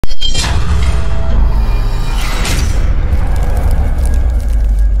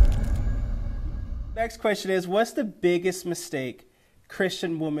next question is, what's the biggest mistake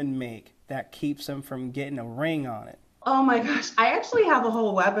Christian women make that keeps them from getting a ring on it? Oh my gosh, I actually have a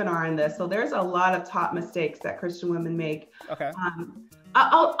whole webinar on this. So there's a lot of top mistakes that Christian women make. Okay.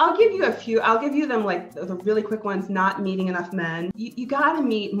 I'll give you a few. I'll give you them like the really quick ones. Not meeting enough men. You got to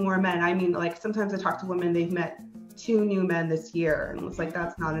meet more men. I mean, like sometimes I talk to women, they've met 2 new men this year, and it's like,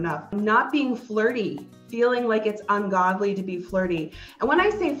 that's not enough. Not being flirty, feeling like it's ungodly to be flirty. And when I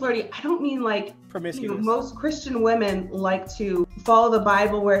say flirty, I don't mean like promiscuous. Most Christian women like to follow the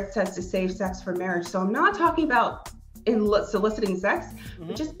Bible where it says to save sex for marriage. So I'm not talking about soliciting sex,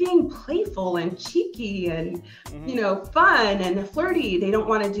 but just being playful and cheeky and fun and flirty. They don't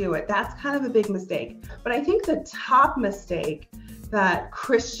want to do it. That's kind of a big mistake. But I think the top mistake that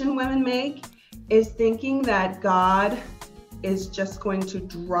Christian women make is thinking that God is just going to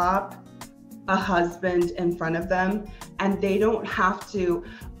drop a husband in front of them and they don't have to.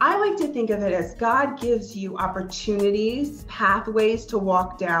 I like to think of it as God gives you opportunities, pathways to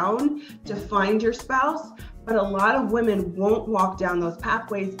walk down to find your spouse. But a lot of women won't walk down those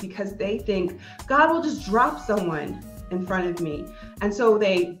pathways because they think God will just drop someone in front of me. And so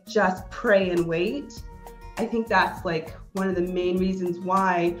they just pray and wait. I think that's like one of the main reasons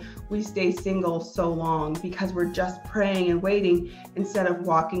why we stay single so long, because we're just praying and waiting instead of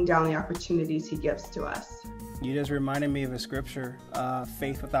walking down the opportunities he gives to us. You just reminded me of a scripture,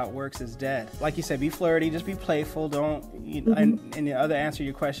 faith without works is dead. Like you said, be flirty, just be playful. Don't, and the other answer to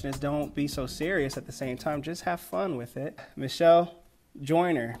your question is don't be so serious at the same time. Just have fun with it. Michelle,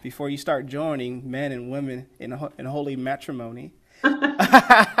 Joyner, before you start joining men and women in holy matrimony,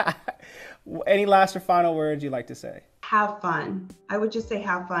 any last or final words you'd like to say? Have fun. I would just say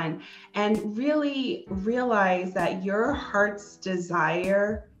have fun and really realize that your heart's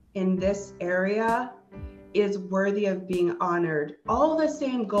desire in this area is worthy of being honored. All the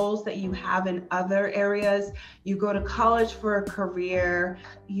same goals that you have in other areas. You go to college for a career,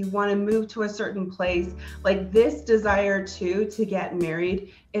 you want to move to a certain place. Like this desire too, to get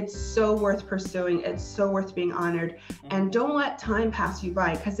married, it's so worth pursuing. It's so worth being honored. And don't let time pass you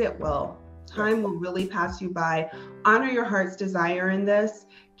by, because it will. Time will really pass you by. Honor your heart's desire in this.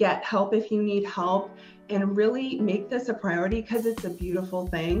 Get help if you need help. And really make this a priority because it's a beautiful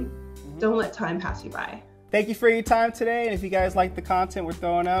thing. Don't let time pass you by. Thank you for your time today. And if you guys like the content we're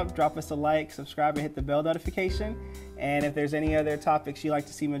throwing up, drop us a like, subscribe, and hit the bell notification. And if there's any other topics you'd like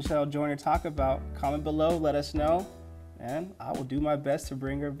to see Michelle Joyner talk about, comment below, let us know. And I will do my best to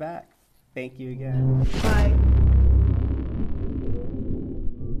bring her back. Thank you again. Bye.